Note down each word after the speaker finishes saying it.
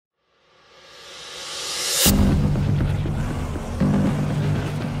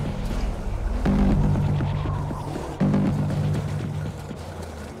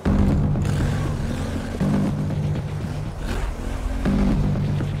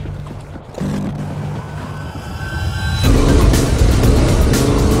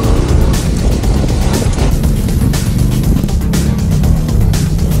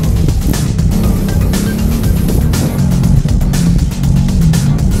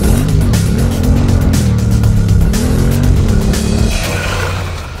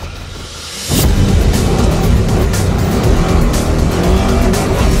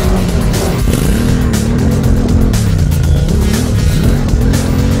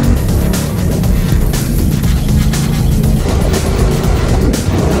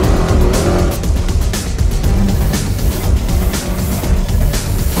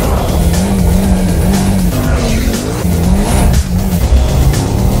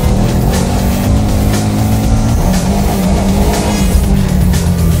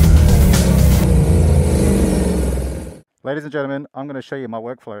Ladies and gentlemen, I'm going to show you my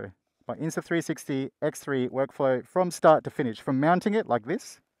workflow. My Insta360 X3 workflow from start to finish, from mounting it like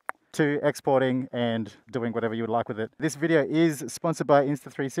this to exporting and doing whatever you would like with it. This video is sponsored by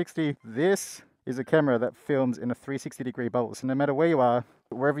Insta360. This is a camera that films in a 360-degree bubble. So no matter where you are,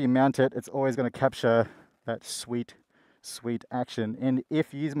 wherever you mount it, it's always going to capture that sweet action. And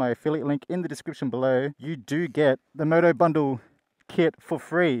if you use my affiliate link in the description below, you do get the Moto Bundle kit for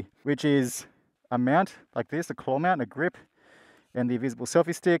free, which is a mount like this, a claw mount, a grip, and the invisible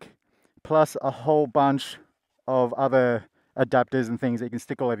selfie stick, plus a whole bunch of other adapters and things that you can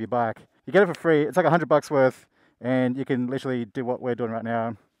stick all over your bike. You get it for free. It's like $100 worth, and you can literally do what we're doing right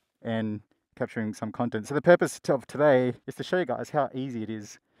now and capturing some content. So the purpose of today is to show you guys how easy it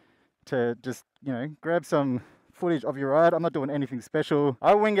is to just, grab some footage of your ride. I'm not doing anything special.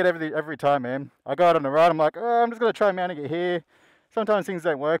 I wing it every time, man. I go out on a ride, I'm like, oh, I'm just gonna try mounting it here. Sometimes things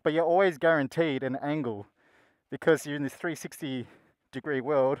don't work, but you're always guaranteed an angle because you're in this 360-degree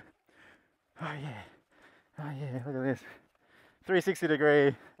world. Oh yeah, look at this. 360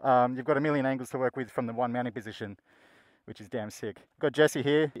 degree, you've got a million angles to work with from the one mounting position, which is damn sick. Got Jesse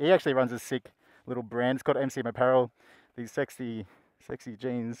here. He actually runs a sick little brand. It's called MCM Apparel. These sexy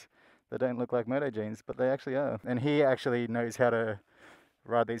jeans that don't look like moto jeans, but they actually are. And he actually knows how to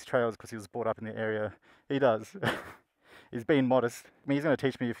ride these trails because he was brought up in the area. He does. He's being modest. I mean, he's going to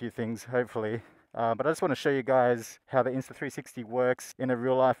teach me a few things, hopefully. But I just want to show you guys how the Insta360 works in a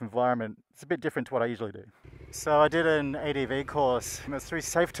real life environment. It's a bit different to what I usually do. So I did an ADV course. It was through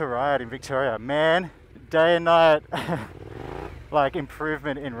Safe to Ride in Victoria. Man, day and night, like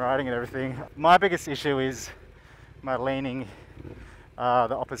improvement in riding and everything. My biggest issue is my leaning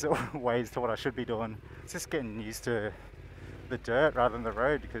the opposite ways to what I should be doing. It's just getting used to the dirt rather than the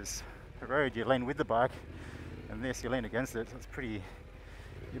road, because the road you lean with the bike and this you lean against it. So it's pretty,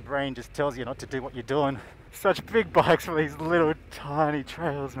 your brain just tells you not to do what you're doing. Such big bikes for these little tiny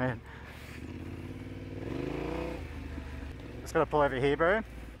trails, man. Just gotta pull over here, bro.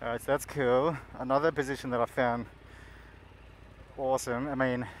 Alright, so that's cool. Another position that I found awesome. I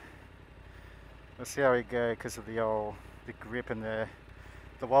mean, let's see how we go because of the grip and the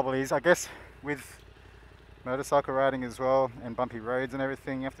wobblies. I guess with motorcycle riding as well and bumpy roads and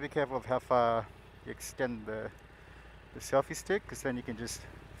everything, you have to be careful of how far you extend the selfie stick, because then you can just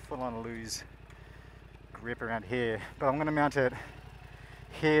full on lose grip around here. But I'm going to mount it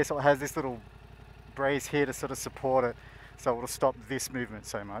here so it has this little brace here to sort of support it, so it'll stop this movement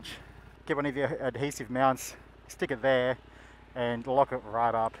so much. Get one of your adhesive mounts, stick it there and lock it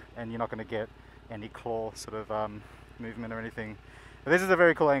right up, and you're not going to get any claw sort of movement or anything. But this is a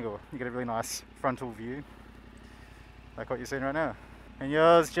very cool angle. You get a really nice frontal view like what you're seeing right now. And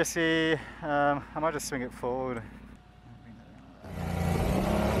yours, Jesse, I might just swing it forward.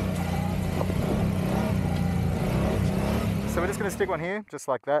 So we're just going to stick one here, just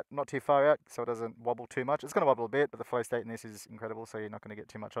like that, not too far out, so it doesn't wobble too much. It's going to wobble a bit, but the flow state in this is incredible, so you're not going to get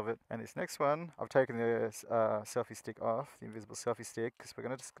too much of it. And this next one, I've taken the selfie stick off, the invisible selfie stick, because we're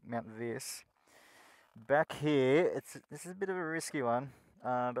going to just mount this. Back here, this is a bit of a risky one,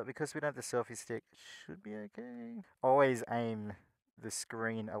 but because we don't have the selfie stick, it should be okay. Always aim the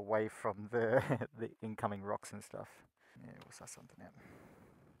screen away from the incoming rocks and stuff. Yeah, we'll suss something out.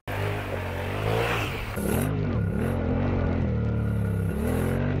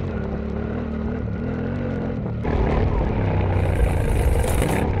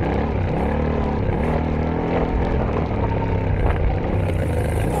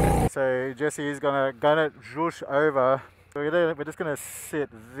 So Jesse is gonna zhoosh over. So we're just gonna sit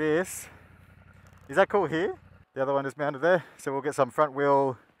this. Is that cool here? The other one is mounted there. So we'll get some front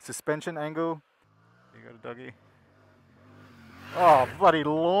wheel suspension angle. You got a doggy. Oh, bloody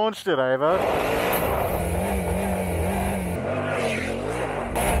launched it over.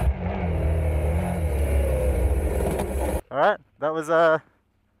 All right, that was the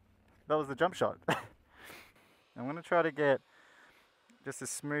jump shot. I'm gonna try to get just a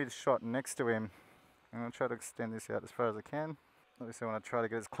smooth shot next to him. I'm going to try to extend this out as far as I can. Obviously I want to try to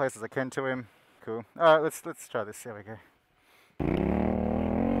get as close as I can to him. Cool. Alright, let's try this. There we go.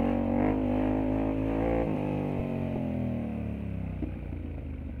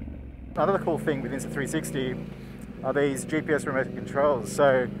 Another cool thing with Insta360 are these GPS remote controls.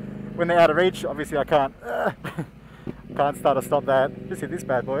 So when they're out of reach, obviously I can't start or stop that. Just hit this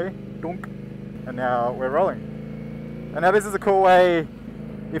bad boy. Dunk. And now we're rolling. And now this is a cool way,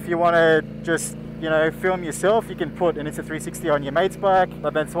 if you want to just, film yourself, you can put an Insta360 on your mate's bike.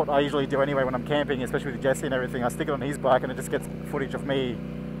 But that's what I usually do anyway when I'm camping, especially with Jesse and everything. I stick it on his bike and it just gets footage of me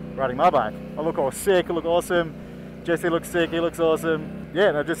riding my bike. I look all sick, I look awesome. Jesse looks sick, he looks awesome.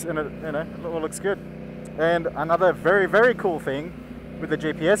 Yeah, it all looks good. And another very, very cool thing with the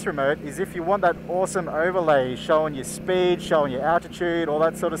GPS remote is if you want that awesome overlay showing your speed, showing your altitude, all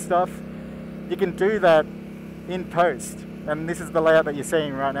that sort of stuff, you can do that in post. And this is the layout that you're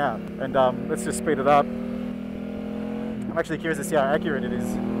seeing right now. And let's just speed it up. I'm actually curious to see how accurate it is.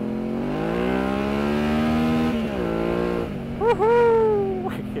 Woohoo!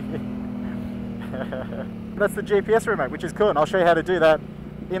 That's the GPS remote, which is cool, and I'll show you how to do that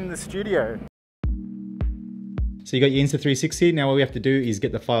in the studio. So you got your Insta360. Now what we have to do is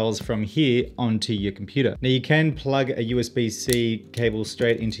get the files from here onto your computer. Now you can plug a USB-C cable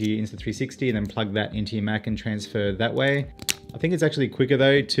straight into your Insta360 and then plug that into your Mac and transfer that way. I think it's actually quicker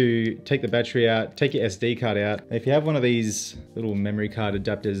though to take the battery out, take your SD card out. If you have one of these little memory card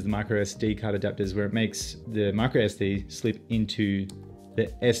adapters, the micro SD card adapters, where it makes the micro SD slip into the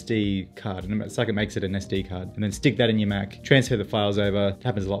SD card, and it's like it makes it an SD card, and then stick that in your Mac, transfer the files over. It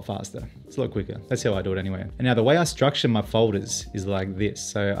happens a lot faster. It's a lot quicker. That's how I do it anyway. And now the way I structure my folders is like this.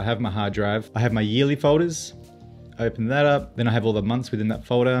 So I have my hard drive, I have my yearly folders, open that up, then I have all the months within that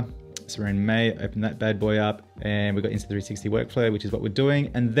folder. So we're in May, open that bad boy up, and we've got Insta360 workflow, which is what we're doing.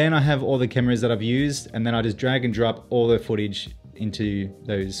 And then I have all the cameras that I've used, and then I just drag and drop all the footage into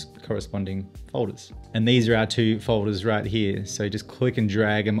those corresponding folders. And these are our two folders right here. So just click and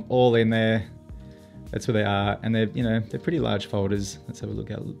drag them all in there. That's where they are. And they're, you know, they're pretty large folders. Let's have a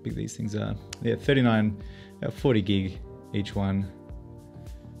look how big these things are. Yeah, 39, about 40 gig each one.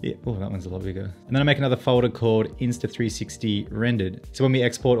 Yeah, oh, that one's a lot bigger. And then I make another folder called Insta360 rendered. So when we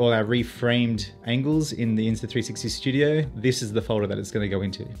export all our reframed angles in the Insta360 studio, this is the folder that it's gonna go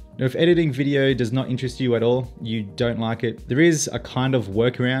into. Now, if editing video does not interest you at all, you don't like it, there is a kind of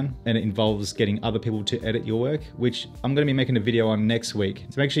workaround, and it involves getting other people to edit your work, which I'm gonna be making a video on next week.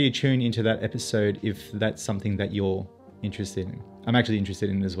 So make sure you tune into that episode if that's something that you're interested in. I'm actually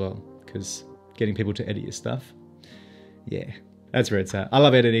interested in it as well, because getting people to edit your stuff, yeah. That's where it's at. I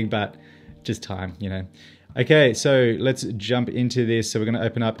love editing, but just time, you know. Okay, so let's jump into this. So we're gonna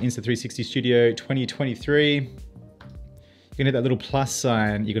open up Insta360 Studio 2023. You're gonna hit that little plus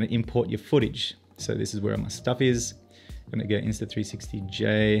sign. You're gonna import your footage. So this is where my stuff is. I'm gonna go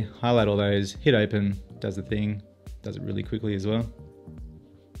Insta360J, highlight all those, hit open, does the thing, does it really quickly as well.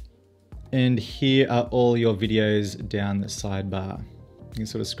 And here are all your videos down the sidebar. You can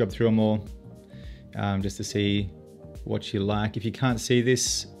sort of scrub through them all just to see what you like. If you can't see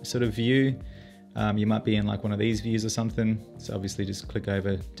this sort of view, you might be in like one of these views or something. So obviously just click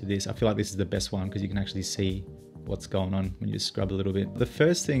over to this. I feel like this is the best one because you can actually see what's going on when you just scrub a little bit. The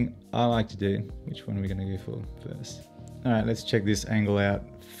first thing I like to do, which one are we gonna go for first? All right, let's check this angle out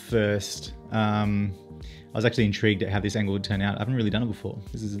first. I was actually intrigued at how this angle would turn out. I haven't really done it before.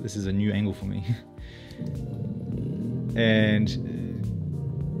 This is a new angle for me. And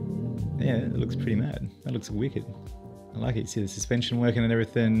yeah, it looks pretty mad. That looks wicked. I like it. You see the suspension working and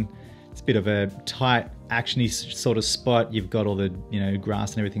everything. It's a bit of a tight, actiony sort of spot. You've got all the, you know,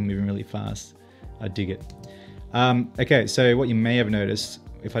 grass and everything moving really fast. I dig it. Okay, so what you may have noticed,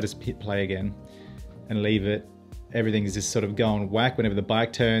 if I just hit play again and leave it, everything is just sort of going whack. Whenever the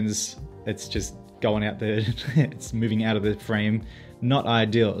bike turns, it's just going out there. It's moving out of the frame. Not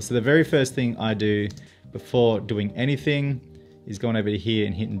ideal. So the very first thing I do before doing anything is going over to here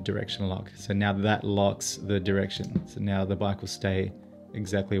and hitting direction lock. So now that locks the direction. So now the bike will stay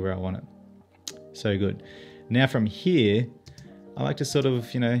exactly where I want it. So good. Now from here, I like to sort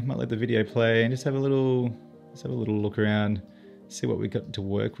of, you know, might let the video play and just have a little look around, see what we got to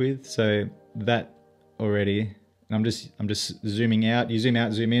work with. So that already, and I'm just zooming out. You zoom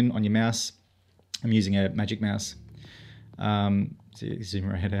out, zoom in on your mouse. I'm using a Magic Mouse. So you zoom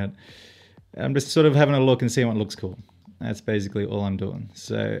right out. I'm just sort of having a look and seeing what looks cool. That's basically all I'm doing.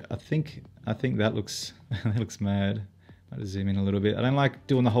 So I think that looks that looks mad. I'll just zoom in a little bit. I don't like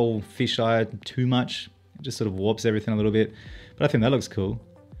doing the whole fisheye too much. It just sort of warps everything a little bit. But I think that looks cool.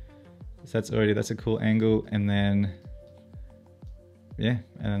 So that's a cool angle. And then yeah,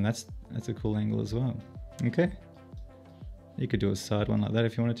 and then that's a cool angle as well. Okay. You could do a side one like that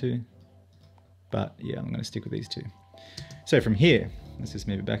if you wanted to. But yeah, I'm gonna stick with these two. So from here, let's just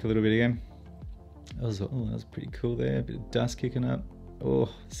move it back a little bit again. That was pretty cool there. A bit of dust kicking up.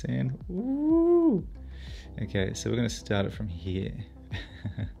 Oh, sand. Woo! Okay, so we're going to start it from here.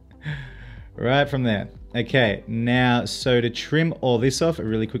 Right from there. Okay, now, so to trim all this off, a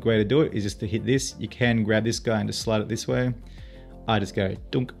really quick way to do it is just to hit this. You can grab this guy and just slide it this way. I just go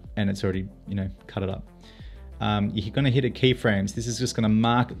dunk, and it's already, you know, cut it up. You're going to hit at keyframes. This is just going to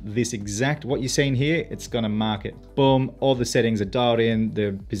mark this exact, what you're seeing here, it's going to mark it. Boom, all the settings are dialed in,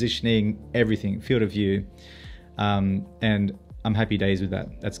 the positioning, everything, field of view. And I'm happy days with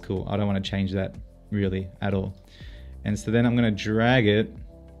that. That's cool. I don't want to change that really at all. And so then I'm going to drag it.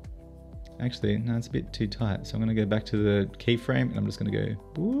 Actually, no, it's a bit too tight. So I'm going to go back to the keyframe and I'm just going to go,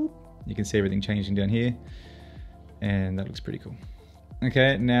 whoop. You can see everything changing down here. And that looks pretty cool.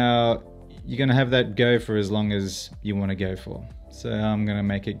 Okay, now you're going to have that go for as long as you want to go for. So I'm going to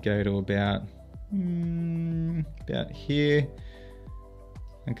make it go to about here.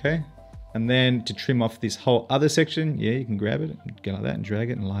 Okay. And then to trim off this whole other section, yeah, you can grab it, go like that and drag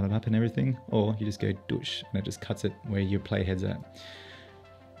it and line it up and everything. Or you just go douche and it just cuts it where your playhead's at.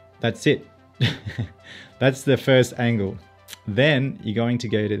 That's it. That's the first angle. Then you're going to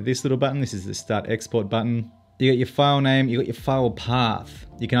go to this little button. This is the start export button. You got your file name, you got your file path.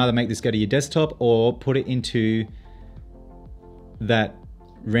 You can either make this go to your desktop or put it into that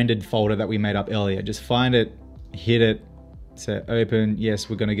rendered folder that we made up earlier. Just find it, hit it, so open, yes,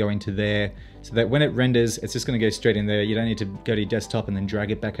 we're gonna go into there. So that when it renders, it's just gonna go straight in there. You don't need to go to your desktop and then drag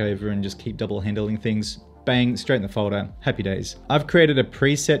it back over and just keep double handling things. Bang, straight in the folder, happy days. I've created a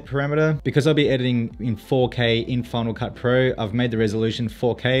preset parameter because I'll be editing in 4K in Final Cut Pro. I've made the resolution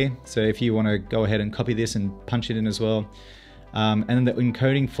 4K. So if you wanna go ahead and copy this and punch it in as well. And then the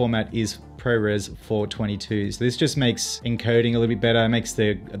encoding format is ProRes 422. So this just makes encoding a little bit better, makes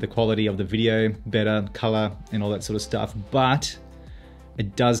the quality of the video better, color and all that sort of stuff. But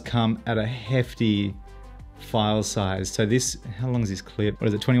it does come at a hefty file size. So this, how long is this clip? What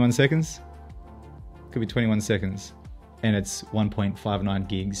is it, 21 seconds? Could be 21 seconds. And it's 1.59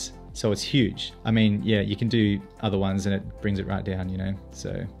 gigs. So it's huge. I mean, yeah, you can do other ones and it brings it right down, you know?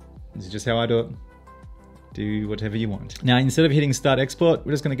 So this is just how I do it. Do whatever you want. Now, instead of hitting start export,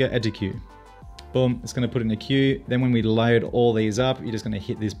 we're just gonna go add to queue. Boom, it's gonna put it in a queue. Then when we load all these up, you're just gonna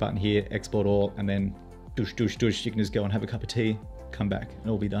hit this button here, export all, and then douche, douche, douche. You can just go and have a cup of tea, come back, and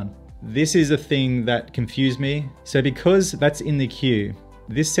it'll be done. This is a thing that confused me. So because that's in the queue,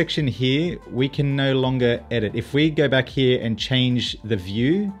 this section here, we can no longer edit. If we go back here and change the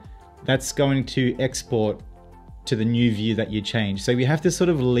view, that's going to export to the new view that you change. So we have to sort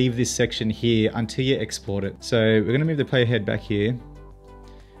of leave this section here until you export it. So we're gonna move the playhead back here.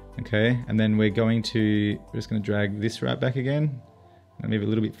 Okay, and then we're just gonna drag this right back again. And move it a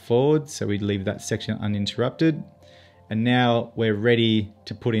little bit forward so we leave that section uninterrupted. And now we're ready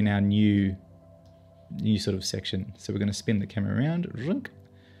to put in our new sort of section. So we're gonna spin the camera around,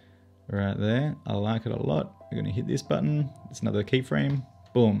 right there. I like it a lot. We're gonna hit this button. It's another keyframe.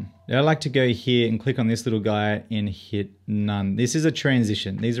 Boom. Now I like to go here and click on this little guy and hit none. This is a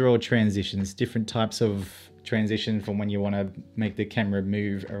transition. These are all transitions, different types of transition from when you want to make the camera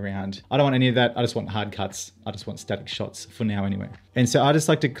move around. I don't want any of that. I just want hard cuts. I just want static shots for now anyway. And so I just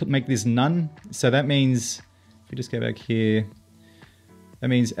like to make this none. So that means, if we just go back here, that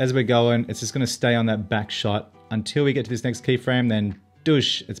means as we're going, it's just going to stay on that back shot until we get to this next keyframe, then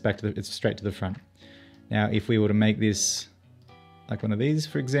douche, it's straight to the front. Now, if we were to make this like one of these,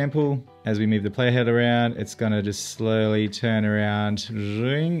 for example, as we move the playhead around, it's gonna just slowly turn around.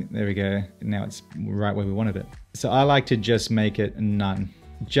 Ring. There we go. Now it's right where we wanted it. So I like to just make it none,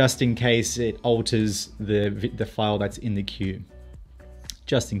 just in case it alters the file that's in the queue,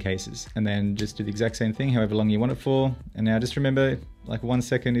 just in cases. And then just do the exact same thing, however long you want it for. And now just remember, like 1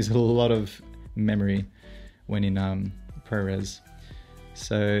 second is a lot of memory when in ProRes.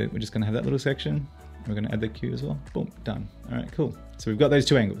 So we're just gonna have that little section. We're gonna add the queue as well. Boom, done. All right, cool. So we've got those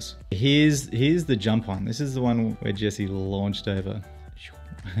two angles. Here's the jump on. This is the one where Jesse launched over.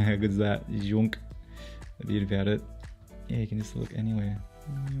 How good's that? Yunk. The beauty about it. Yeah, you can just look anywhere.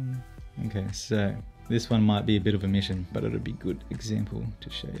 Okay, so this one might be a bit of a mission, but it'll be a good example to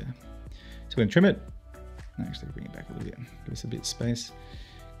show you. So we're gonna trim it. Actually, bring it back a little bit. Give us a bit of space.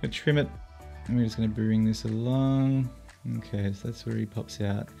 Gonna trim it, and we're just gonna bring this along. Okay, so that's where he pops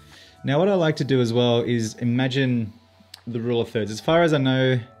out. Now what I like to do as well is imagine the rule of thirds. As far as I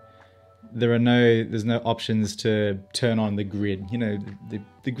know, there's no options to turn on the grid, you know,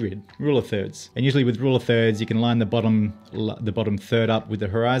 the grid, rule of thirds. And usually with rule of thirds, you can line the bottom third up with the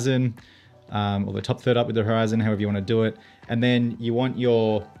horizon, or the top third up with the horizon, however you want to do it. And then you want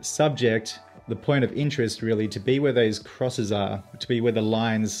your subject, the point of interest really, to be where those crosses are, to be where the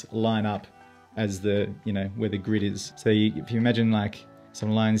lines line up as the, you know, where the grid is. So if you imagine like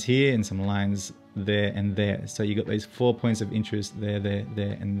some lines here and some lines there and there. So you got these 4 points of interest there, there,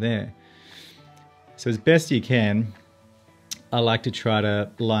 there, and there. So as best you can, I like to try to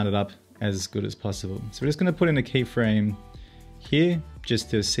line it up as good as possible. So we're just gonna put in a keyframe here just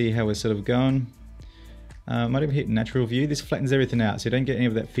to see how we're sort of going. Might even hit natural view. This flattens everything out so you don't get any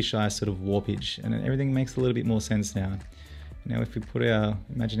of that fisheye sort of warpage, and then everything makes a little bit more sense now. Now if we put our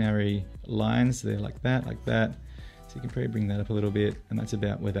imaginary lines there like that, So you can probably bring that up a little bit, and that's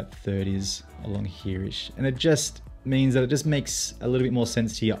about where that third is, along here-ish. And it just means that it just makes a little bit more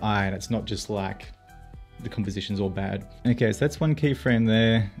sense to your eye, and it's not just like the composition's all bad. Okay, so that's one keyframe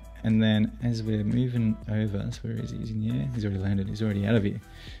there. And then as we're moving over, so where is he? He's in the air? He's already landed, he's already out of here.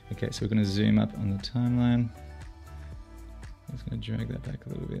 Okay, so we're gonna zoom up on the timeline. I'm just gonna drag that back a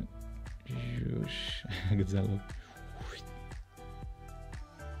little bit. How good does that look?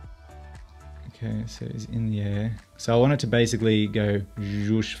 Okay, so he's in the air. So I want it to basically go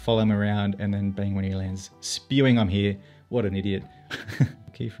zhoosh, follow him around, and then bang when he lands. Spewing, I'm here. What an idiot.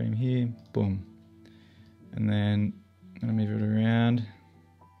 Keyframe here, boom. And then I'm gonna move it around.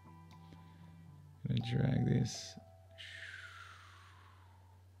 I'm gonna drag this.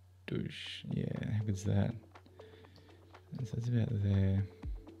 Doosh. Yeah, how good's that? So it's about there.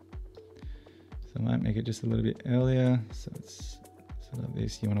 So I might make it just a little bit earlier. So it's like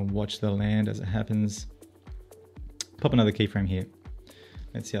this. You want to watch the land as it happens. Pop another keyframe here.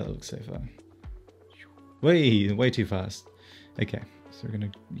 Let's see how it looks so far. Way too fast. Okay, so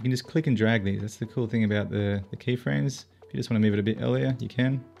you can just click and drag these. That's the cool thing about the keyframes. If you just want to move it a bit earlier, you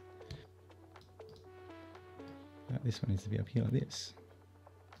can. This one needs to be up here like this.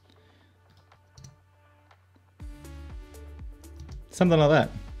 Something like that.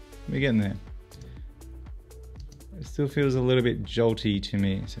 We're getting there. It still feels a little bit jolty to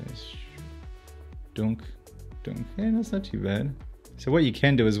me. So dunk, dunk. Yeah, that's not too bad. So what you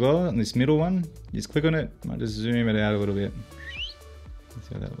can do as well on this middle one, you just click on it. I might just zoom it out a little bit. Let's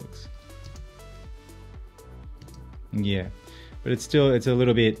see how that looks. Yeah, but it's a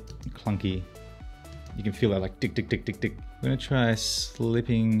little bit clunky. You can feel that like tick, tick, tick, tick, tick. I'm gonna try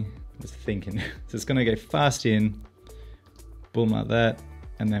slipping, just thinking. So it's gonna go fast in, boom like that,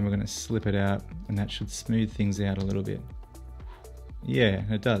 and then we're gonna slip it out, and that should smooth things out a little bit. Yeah,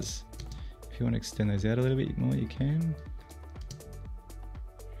 it does. If you want to extend those out a little bit more, you can.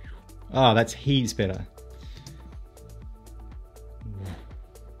 Oh, that's heaps better.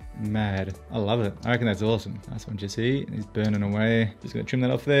 Mad. I love it. I reckon that's awesome. Nice one, Jesse. He's burning away. Just gonna trim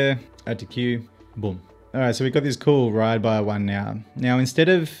that off there, add to queue, boom. All right, so we've got this cool ride by one now. Now, instead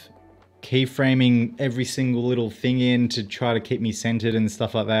of keyframing every single little thing in to try to keep me centered and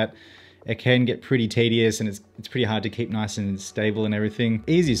stuff like that, it can get pretty tedious, and it's pretty hard to keep nice and stable and everything.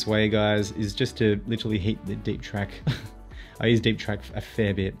 Easiest way, guys, is just to literally hit the deep track. I use deep track a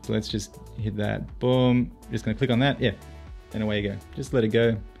fair bit. So let's just hit that, boom. Just gonna click on that, yeah, and away you go. Just let it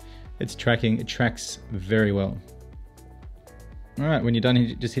go. It's tracking, it tracks very well. All right, when you're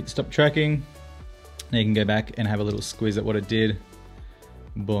done, just hit stop tracking. Now you can go back and have a little squeeze at what it did.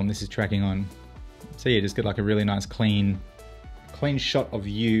 Boom, this is tracking on. So yeah, just get like a really nice clean shot of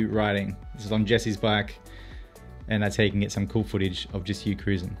you riding. This is on Jesse's bike, and that's how you can get some cool footage of just you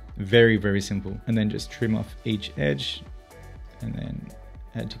cruising. Very, very simple. And then just trim off each edge and then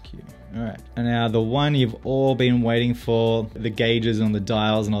add to queue. All right, and now the one you've all been waiting for, the gauges on the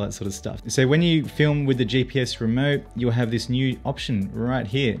dials and all that sort of stuff. So when you film with the GPS remote, you'll have this new option right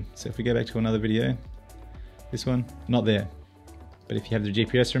here. So if we go back to another video, this one, not there. But if you have the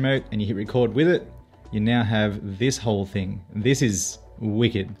GPS remote and you hit record with it, you now have this whole thing. This is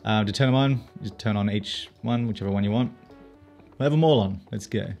wicked. To turn them on, just turn on each one, whichever one you want. We'll have them all on, let's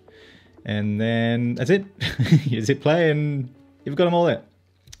go. And then that's it. You just hit play and you've got them all there,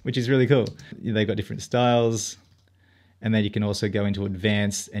 which is really cool. They've got different styles, and then you can also go into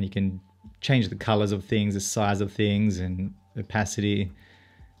advanced and you can change the colors of things, the size of things, and opacity.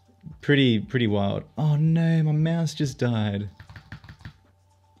 Pretty wild. Oh no, my mouse just died.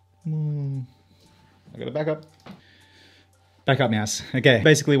 I gotta back up. Back up mouse. Okay,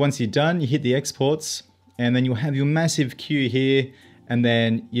 basically once you're done, you hit the exports, and then you'll have your massive queue here, and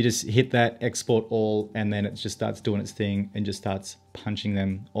then you just hit that export all, and then it just starts doing its thing and just starts punching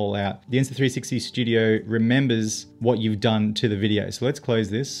them all out. The Insta360 Studio remembers what you've done to the video. So let's close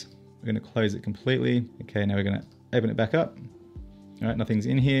this. We're gonna close it completely. Okay, now we're gonna open it back up. All right, nothing's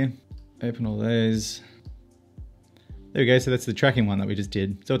in here. Open all those. There we go, so that's the tracking one that we just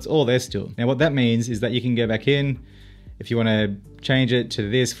did. So it's all there still. Now what that means is that you can go back in. If you wanna change it to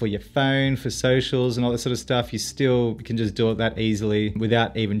this for your phone, for socials and all that sort of stuff, you can just do it that easily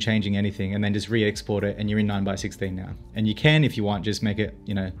without even changing anything, and then just re-export it, and you're in 9:16 now. And you can, if you want, just make it,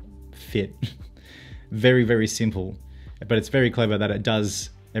 you know, fit. Very, very simple, but it's very clever that it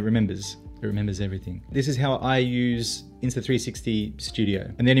remembers everything. This is how I use Insta360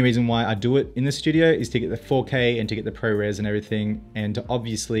 Studio. And the only reason why I do it in the studio is to get the 4K and to get the ProRes and everything, and to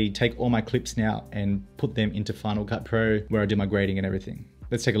obviously take all my clips now and put them into Final Cut Pro, where I do my grading and everything.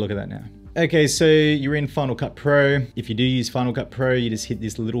 let's take a look at that now. Okay, so you're in Final Cut Pro. If you do use Final Cut Pro, you just hit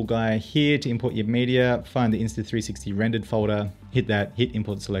this little guy here to import your media, find the Insta360 rendered folder, hit that, hit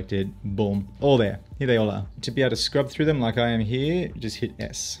import selected, boom, all there. Here they all are. To be able to scrub through them like I am here, just hit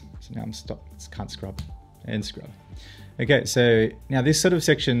S. So now I'm stopped, can't scrub, and scrub. Okay, so now this sort of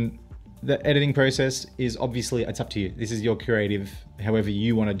section, the editing process is obviously, it's up to you. This is your creative, however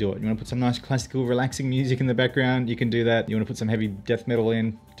you want to do it. You want to put some nice classical relaxing music in the background, you can do that. You want to put some heavy death metal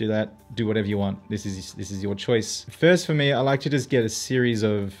in, do that. Do whatever you want. This is your choice. First for me, I like to just get a series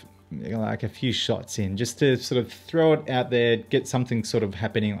of, like a few shots in, just to sort of throw it out there, get something sort of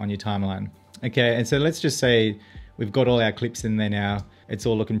happening on your timeline. Okay, and so let's just say we've got all our clips in there now. It's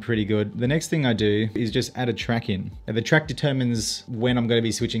all looking pretty good. The next thing I do is just add a track in. Now the track determines when I'm going to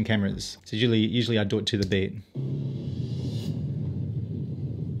be switching cameras. So usually I do it to the beat.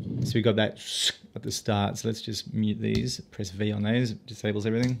 So we got that at the start. So let's just mute these, press V on those, disables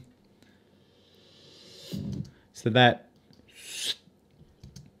everything. So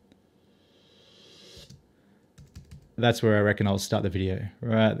that's where I reckon I'll start the video,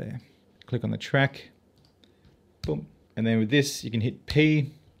 right there. Click on the track, boom. And then with this, you can hit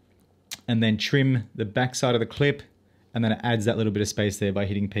P and then trim the back side of the clip, and then it adds that little bit of space there by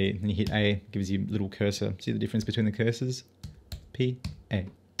hitting P. And you hit A, gives you a little cursor. See the difference between the cursors? P, A.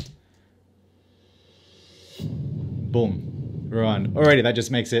 Boom. Right. Already that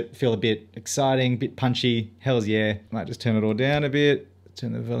just makes it feel a bit exciting, a bit punchy. Hells yeah. Might just turn it all down a bit.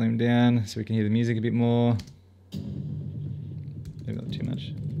 Turn the volume down so we can hear the music a bit more. Maybe not too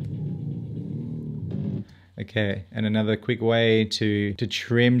much. Okay, and another quick way to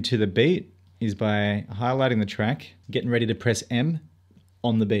trim to the beat is by highlighting the track, getting ready to press M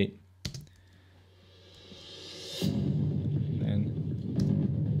on the beat. And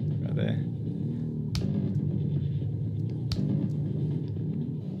right there.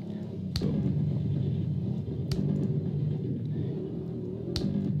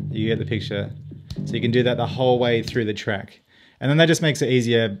 You get the picture. So you can do that the whole way through the track. And then that just makes it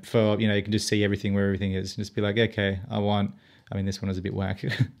easier for, you know, you can just see everything where everything is. Just be like, okay, I mean, this one is a bit whack.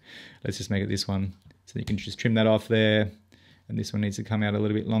 Let's just make it this one. So you can just trim that off there. And this one needs to come out a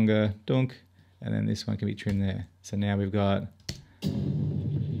little bit longer, dunk. And then this one can be trimmed there. So now we've got,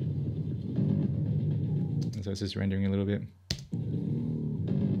 so it's just rendering a little bit.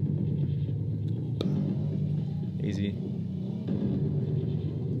 Easy.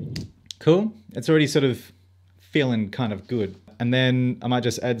 Cool. It's already sort of feeling kind of good. And then I might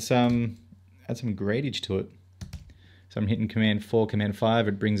just add some gradage to it. So I'm hitting Command 4, Command 5.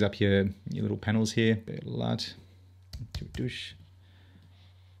 It brings up your little panels here. LUT,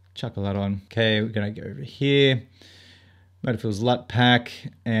 chuck a LUT on. Okay, we're gonna go over here. Motovlog's LUT pack,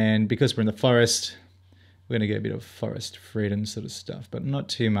 and because we're in the forest, we're gonna get a bit of forest freedom sort of stuff, but not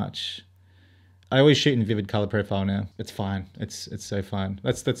too much. I always shoot in vivid color profile now. It's fine. It's so fine.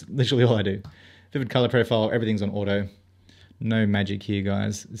 That's literally all I do. Vivid color profile, everything's on auto. No magic here,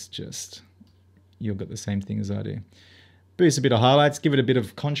 guys. It's just, you've got the same thing as I do. Boost a bit of highlights, give it a bit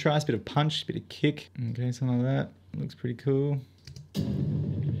of contrast, bit of punch, bit of kick. Okay, something like that. Looks pretty cool.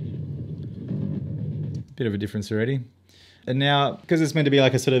 Bit of a difference already. And now, because it's meant to be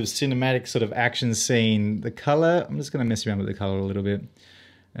like a sort of cinematic sort of action scene, the color, I'm just gonna mess around with the color a little bit.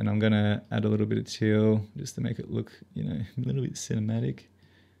 And I'm gonna add a little bit of teal just to make it look, you know, a little bit cinematic.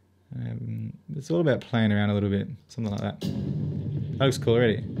 It's all about playing around a little bit, something like that. That looks cool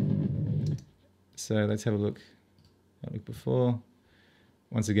already. So let's have a look. I looked before.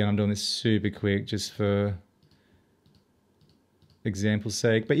 Once again, I'm doing this super quick just for example's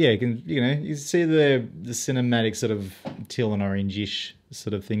sake. But yeah, you see the cinematic sort of teal and orange-ish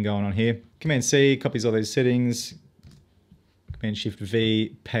sort of thing going on here. Command C copies all those settings. Command Shift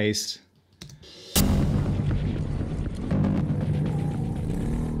V, paste.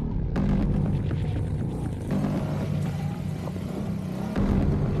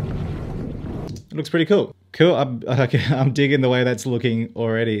 It looks pretty cool. Cool, I'm digging the way that's looking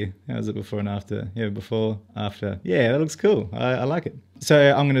already. How's it before and after? Yeah, before, after. Yeah, that looks cool. I like it.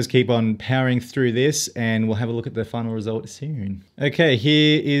 So I'm gonna just keep on powering through this and we'll have a look at the final result soon. Okay,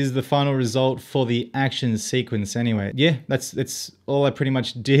 here is the final result for the action sequence anyway. Yeah, that's all I pretty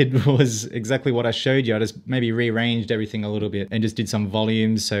much did was exactly what I showed you. I just maybe rearranged everything a little bit and just did some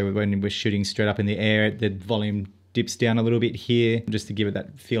volumes. So when we're shooting straight up in the air, the volume dips down a little bit here just to give it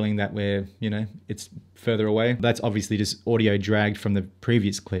that feeling that we're, you know, it's further away. That's obviously just audio dragged from the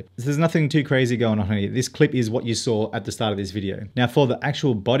previous clip. So there's nothing too crazy going on here. This clip is what you saw at the start of this video. Now for the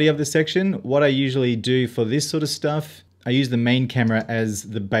actual body of the section, what I usually do for this sort of stuff I use the main camera as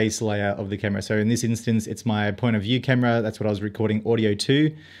the base layer of the camera. So in this instance, it's my point of view camera. That's what I was recording audio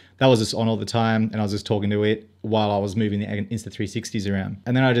to. That was just on all the time, and I was just talking to it while I was moving the Insta360s around.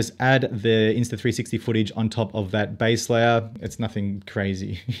 And then I just add the Insta360 footage on top of that base layer. It's nothing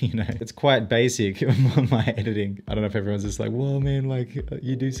crazy, you know. It's quite basic on my editing. I don't know if everyone's just like, whoa man, like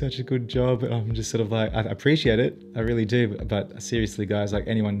you do such a good job. And I'm just sort of like, I appreciate it. I really do. But seriously guys, like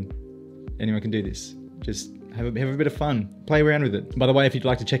anyone can do this. Just have a bit of fun, play around with it. By the way, if you'd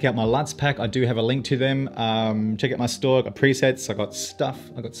like to check out my LUTs pack, I do have a link to them. Check out my store, I got presets, I got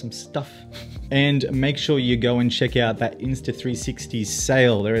some stuff. And make sure you go and check out that Insta360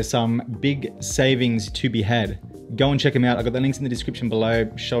 sale. There are some big savings to be had. Go and check them out. I got the links in the description below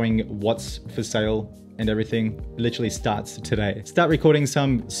showing what's for sale and everything. It literally starts today. Start recording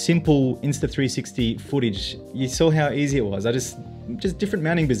some simple Insta360 footage. You saw how easy it was. I just different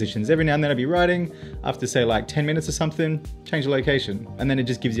mounting positions. Every now and then I'd be riding, after say like 10 minutes or something, change the location. And then it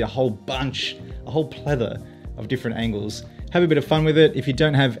just gives you a whole bunch, a whole plethora of different angles. Have a bit of fun with it. If you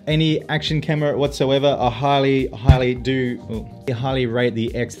don't have any action camera whatsoever, I highly rate the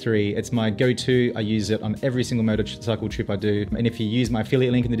X3. It's my go-to. I use it on every single motorcycle trip I do. And if you use my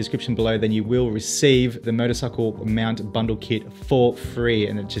affiliate link in the description below, then you will receive the motorcycle mount bundle kit for free.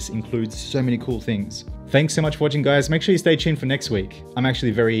 And it just includes so many cool things. Thanks so much for watching, guys. Make sure you stay tuned for next week. I'm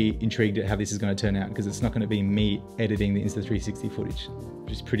actually very intrigued at how this is going to turn out because it's not going to be me editing the Insta360 footage,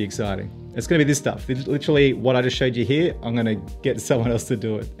 which is pretty exciting. It's going to be this stuff. Literally what I just showed you here, I'm going to get someone else to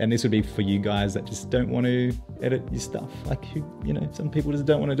do it. And this would be for you guys that just don't want to edit your stuff. Like, you know, some people just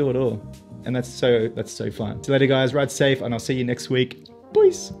don't want to do it all. And that's so fun. See you later, guys. Ride safe, and I'll see you next week.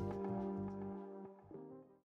 Peace.